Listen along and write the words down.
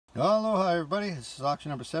Aloha everybody, this is auction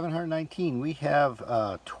number 719. We have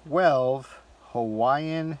 12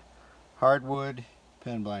 Hawaiian hardwood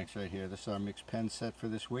pen blanks right here. This is our mixed pen set for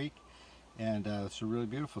this week, and it's a really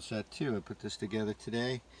beautiful set too. I put this together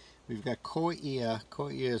today. We've got koia.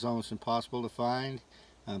 Koia is almost impossible to find,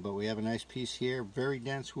 but we have a nice piece here. Very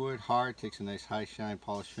dense wood, hard, takes a nice high shine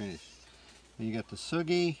polish finish. Then you got the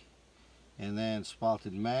sugi, and then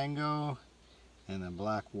spalted mango, and then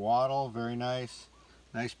black wattle, very nice.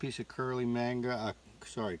 Nice piece of curly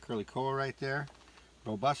curly koa right there.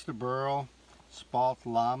 Robusta burl, spalt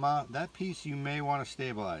llama. That piece you may want to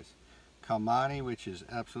stabilize. Kalmani, which is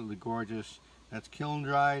absolutely gorgeous. That's kiln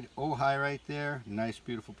dried. Ojai right there. Nice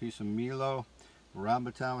beautiful piece of Milo.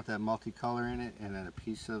 Rambutan with that multicolor in it, and then a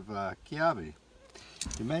piece of Kiabi.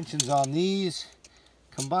 Dimensions on these,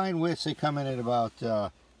 combined widths, they come in at about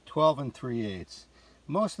 12 3/8.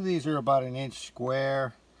 Most of these are about an inch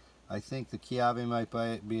square. I think the Kiabi might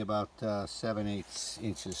be about 7/8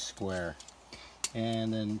 inches square.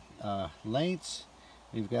 And then lengths,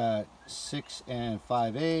 we've got 6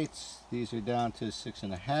 5/8. These are down to 6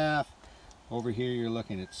 1/2. Over here you're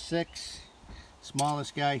looking at 6.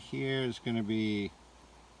 Smallest guy here is going to be,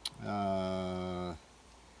 what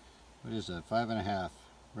is that, 5 1/2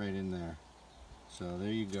 right in there. So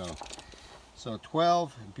there you go. So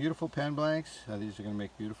 12 beautiful pen blanks. These are going to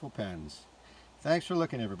make beautiful pens. Thanks for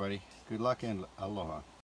looking, everybody. Good luck and aloha.